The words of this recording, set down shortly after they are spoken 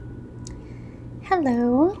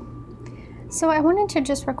Hello. So I wanted to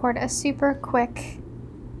just record a super quick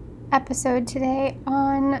episode today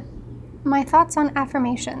on my thoughts on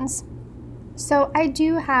affirmations. So I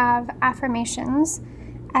do have affirmations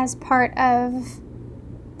as part of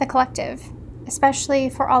the collective, especially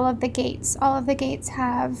for all of the gates. All of the gates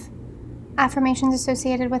have affirmations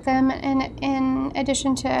associated with them, and in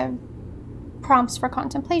addition to prompts for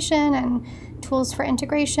contemplation and tools for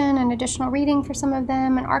integration and additional reading for some of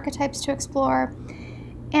them and archetypes to explore.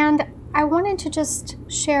 And I wanted to just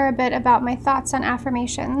share a bit about my thoughts on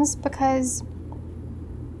affirmations because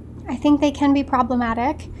I think they can be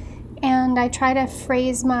problematic, and I try to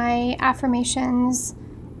phrase my affirmations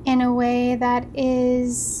in a way that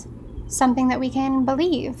is something that we can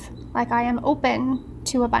believe, like I am open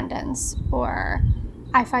to abundance, or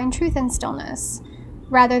I find truth in stillness,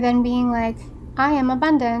 rather than being like, I am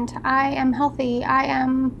abundant, I am healthy, I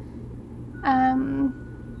am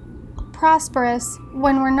prosperous.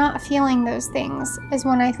 When we're not feeling those things is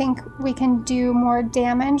when I think we can do more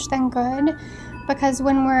damage than good, because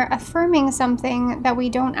when we're affirming something that we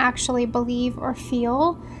don't actually believe or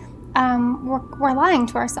feel, we're lying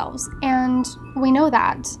to ourselves, and we know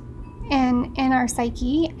that in our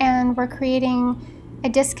psyche, and we're creating a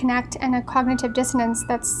disconnect and a cognitive dissonance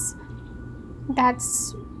that's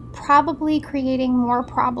probably creating more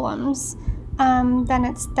problems than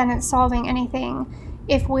it's solving anything.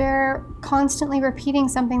 If we're constantly repeating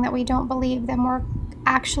something that we don't believe, then we're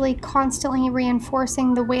actually constantly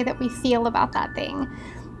reinforcing the way that we feel about that thing.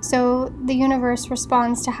 So the universe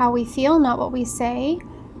responds to how we feel, not what we say.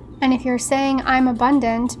 And if you're saying I'm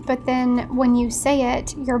abundant, but then when you say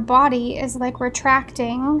it, your body is like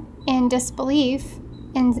retracting in disbelief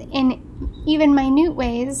in even minute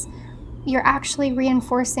ways, you're actually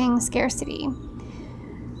reinforcing scarcity.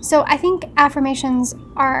 So I think affirmations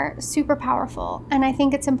are super powerful, and I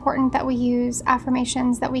think it's important that we use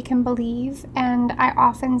affirmations that we can believe. And I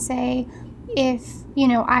often say, if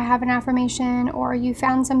I have an affirmation or you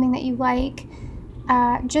found something that you like,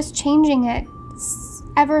 just changing it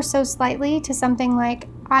ever so slightly to something like,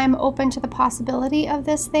 I'm open to the possibility of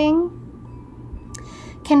this thing,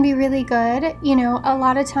 can be really good. A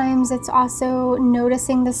lot of times it's also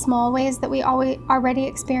noticing the small ways that we already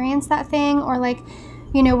experience that thing, or like,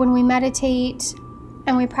 when we meditate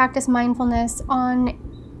and we practice mindfulness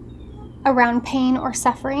around pain or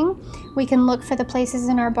suffering, we can look for the places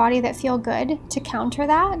in our body that feel good to counter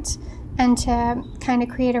that and to kind of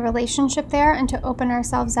create a relationship there and to open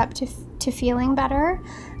ourselves up to feeling better.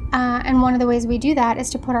 And one of the ways we do that is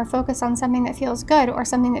to put our focus on something that feels good, or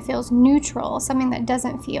something that feels neutral, something that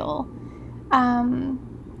doesn't feel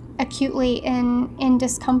acutely in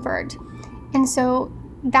discomfort. And so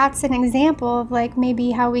that's an example of like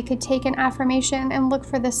maybe how we could take an affirmation and look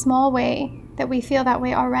for the small way that we feel that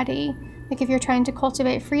way already. Like if you're trying to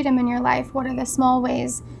cultivate freedom in your life, what are the small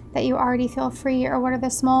ways that you already feel free, or what are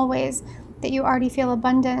the small ways that you already feel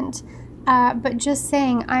abundant? But just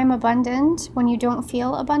saying I'm abundant when you don't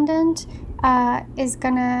feel abundant is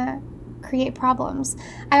gonna create problems.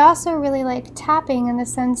 I also really like tapping in the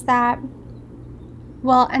sense that,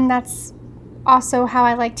 and that's also how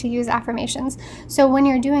I like to use affirmations. So when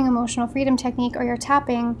you're doing emotional freedom technique or you're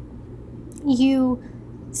tapping, you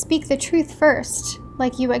speak the truth first.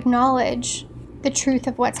 Like you acknowledge the truth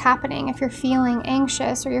of what's happening. If you're feeling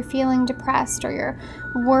anxious, or you're feeling depressed, or you're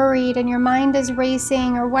worried and your mind is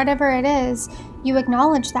racing, or whatever it is, you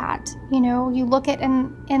acknowledge that. You look it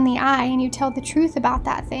in the eye and you tell the truth about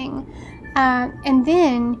that thing. And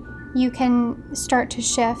then you can start to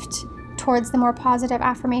shift towards the more positive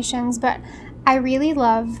affirmations. But I really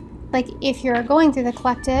love, like, if you're going through the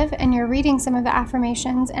collective and you're reading some of the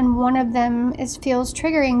affirmations and one of them feels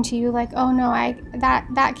triggering to you, like, oh no,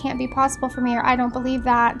 that can't be possible for me, or I don't believe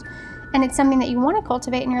that, and it's something that you want to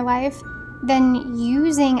cultivate in your life, then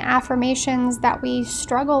using affirmations that we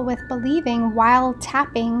struggle with believing while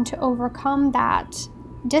tapping to overcome that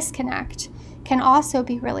disconnect can also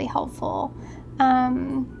be really helpful.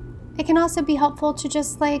 It can also be helpful to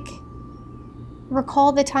just like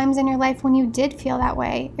recall the times in your life when you did feel that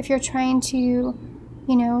way. If you're trying to,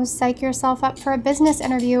 psych yourself up for a business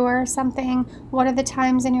interview or something, what are the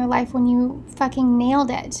times in your life when you fucking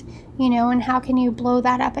nailed it, and how can you blow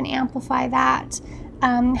that up and amplify that?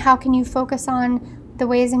 How can you focus on the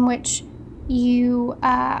ways in which you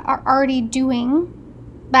are already doing,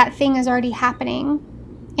 that thing is already happening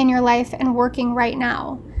in your life and working right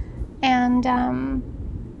now?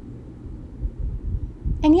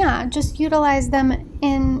 And yeah, just utilize them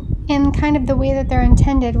in kind of the way that they're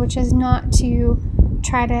intended, which is not to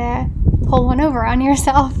try to pull one over on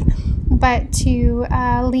yourself, but to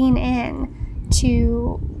lean in,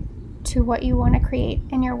 to to what you want to create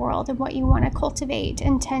in your world and what you want to cultivate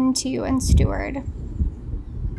and tend to and steward.